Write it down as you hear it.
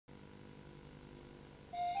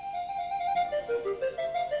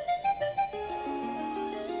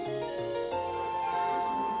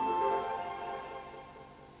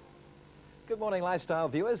morning, Lifestyle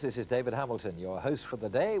viewers. This is David Hamilton, your host for the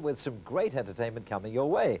day, with some great entertainment coming your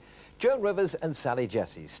way. Joan Rivers and Sally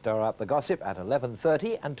Jessy stir up the gossip at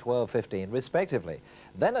 11:30 and 12:15, respectively.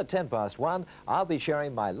 Then at 1:10, I'll be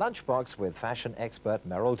sharing my lunchbox with fashion expert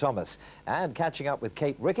Merrill Thomas and catching up with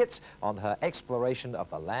Kate Ricketts on her exploration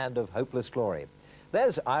of the land of hopeless glory.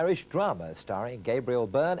 There's Irish drama starring Gabriel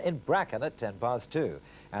Byrne in Bracken at 2:10.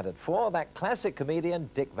 And at 4, that classic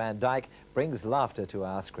comedian Dick Van Dyke brings laughter to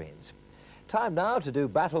our screens. Time now to do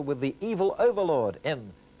battle with the evil overlord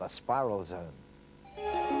in The Spiral Zone.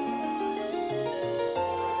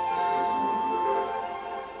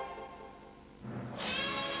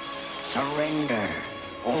 Surrender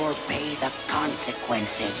or pay the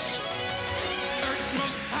consequences. Earth's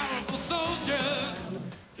most powerful soldier.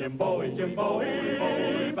 Jim Bowie,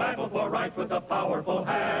 battled for right with a powerful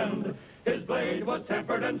hand. His blade was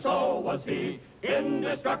tempered and so was he.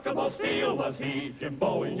 Indestructible steel was he. Jim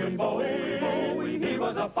Bowie. He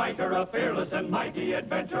was a fighter, a fearless and mighty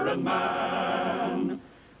adventuring man.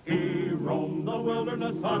 He roamed the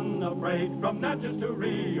wilderness unafraid, from Natchez to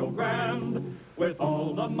Rio Grande. With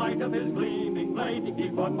all the might of his gleaming blade, he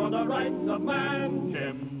fought for the rights of man.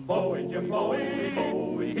 Jim Bowie.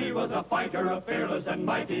 He was a fighter, a fearless and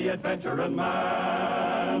mighty adventuring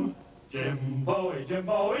man. Jim Bowie.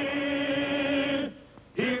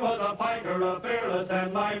 He was a fighter, a fearless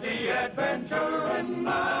and mighty adventuring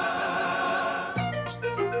man.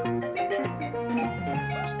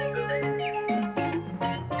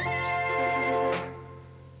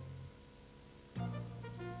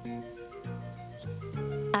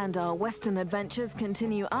 And our Western adventures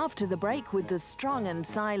continue after the break with the strong and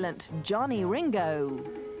silent Johnny Ringo.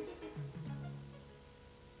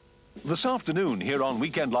 This afternoon here on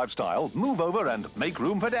Weekend Lifestyle, move over and make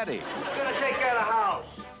room for Daddy. Who's gonna take care of the house?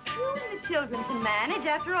 The children can manage.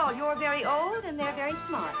 After all, you're very old and they're very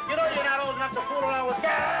smart. You know you're not old enough to fool around with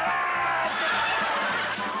that.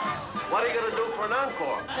 What are you gonna do for an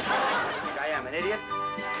encore? I am an idiot.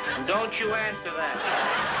 And don't you answer that.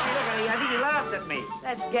 Hey, look at me. I think he laughed at me.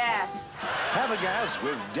 That's gas. Have a gas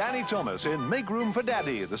with Danny Thomas in Make Room for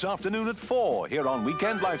Daddy this afternoon at 4 here on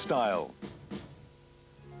Weekend Lifestyle.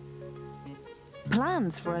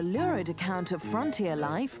 Plans for a lurid account of frontier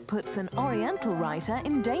life puts an Oriental writer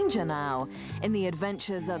in danger now in the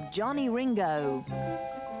adventures of Johnny Ringo.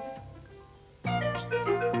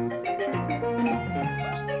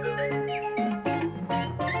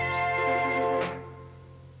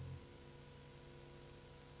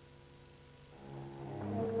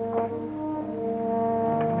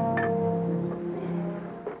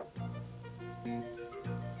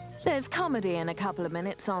 There's comedy in a couple of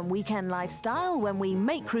minutes on Weekend Lifestyle when we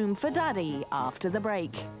make room for Daddy after the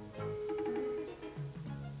break.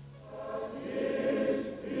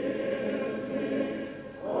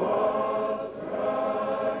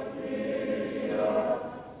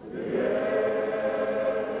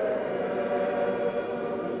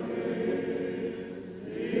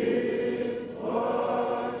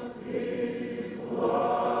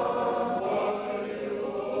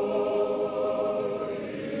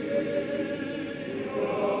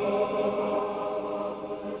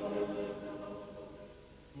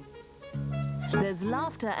 There's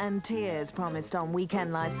laughter and tears promised on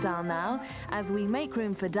Weekend Lifestyle now as we make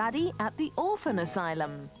room for Daddy at the Orphan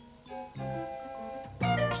Asylum.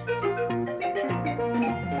 The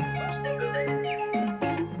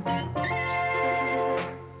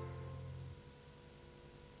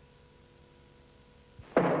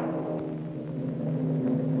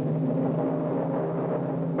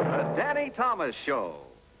Danny Thomas Show.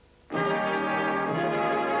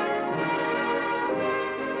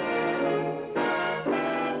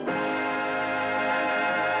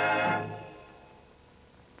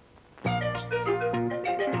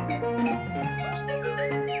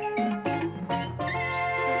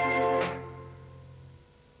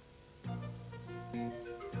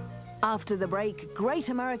 After the break, great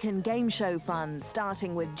American game show fun,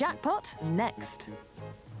 starting with Jackpot next.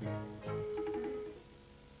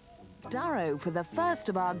 Darrow for the first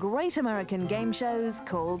of our great American game shows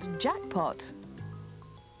called Jackpot.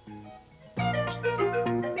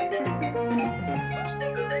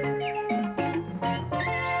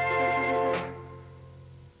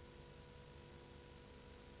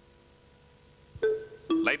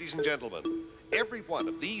 Ladies and gentlemen, every one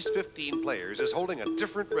of these 15 players is holding a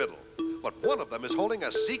different riddle, but one of them is holding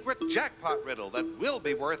a secret jackpot riddle that will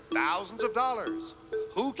be worth thousands of dollars.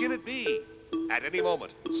 Who can it be? At any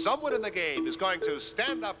moment, someone in the game is going to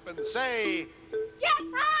stand up and say,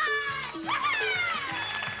 Jackpot!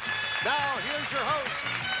 Now, here's your host,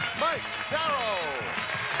 Mike Darrow.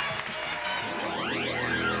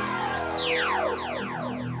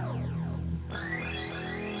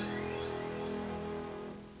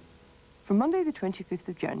 From Monday the 25th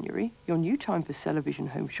of January, your new time for Celevision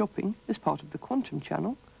home shopping as part of the Quantum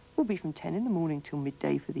channel will be from 10 in the morning till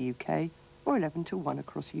midday for the UK or 11 till 1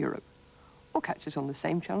 across Europe. Or catch us on the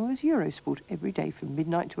same channel as Eurosport every day from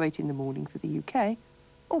midnight to 8 in the morning for the UK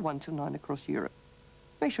or 1 till 9 across Europe.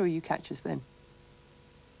 Make sure you catch us then.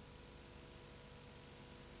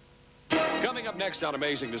 Coming up next on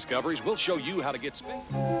Amazing Discoveries, we'll show you how to get space.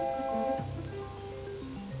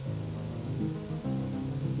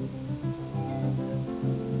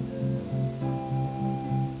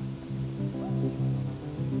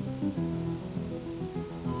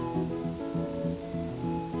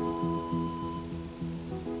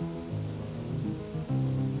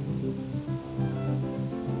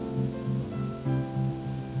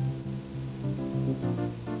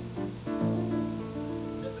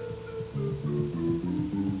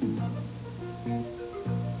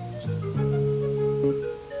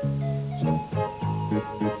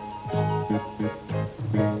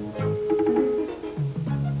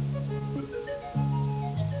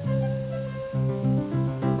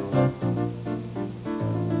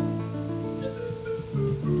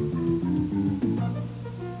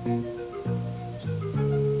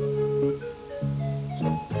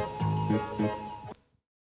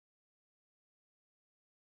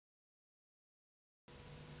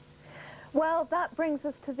 Well, that brings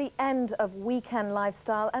us to the end of Weekend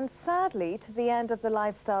Lifestyle and sadly to the end of the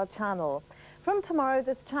Lifestyle channel. From tomorrow,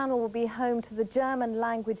 this channel will be home to the German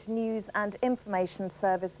language news and information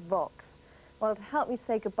service Vox. Well, to help me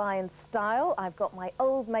say goodbye in style, I've got my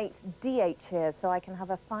old mate DH here so I can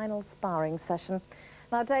have a final sparring session.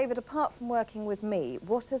 Now, David, apart from working with me,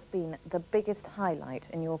 what has been the biggest highlight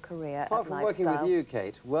in your career Apart at from Lifestyle? working with you,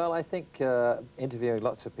 Kate, well, I think interviewing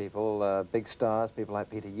lots of people, big stars, people like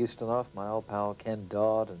Peter Ustinov, my old pal Ken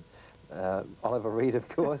Dodd, and Oliver Reed, of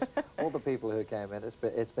course, all the people who came in.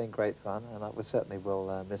 It's been great fun, and we certainly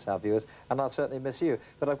will miss our viewers, and I'll certainly miss you.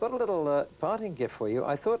 But I've got a little parting gift for you.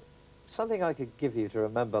 I thought something I could give you to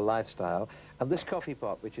remember Lifestyle, and this coffee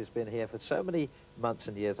pot, which has been here for so many months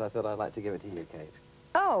and years, I thought I'd like to give it to you, Kate.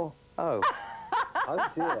 Oh. Oh. Oh,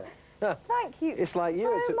 dear. Thank you It's like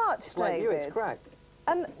you. so much, it's David. like you, it's cracked.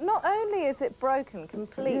 And not only is it broken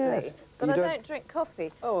completely, Yes. but You I don't- don't drink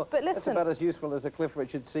coffee. Oh, but that's listen, about as useful as a Cliff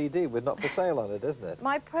Richard CD with not for sale on it, isn't it?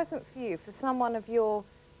 my present for you, for someone of your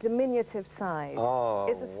diminutive size, Oh,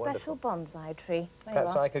 is a special wonderful. bonsai tree. There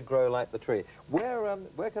Perhaps you are. I could grow like the tree. Where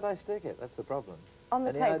could I stick it? That's the problem. On the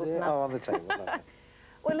Any table idea? now. Oh, on the table. Lovely.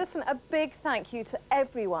 Well, listen, a big thank you to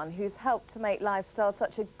everyone who's helped to make Lifestyle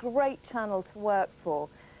such a great channel to work for.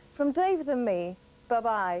 From David and me,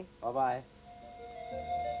 bye-bye. Bye-bye.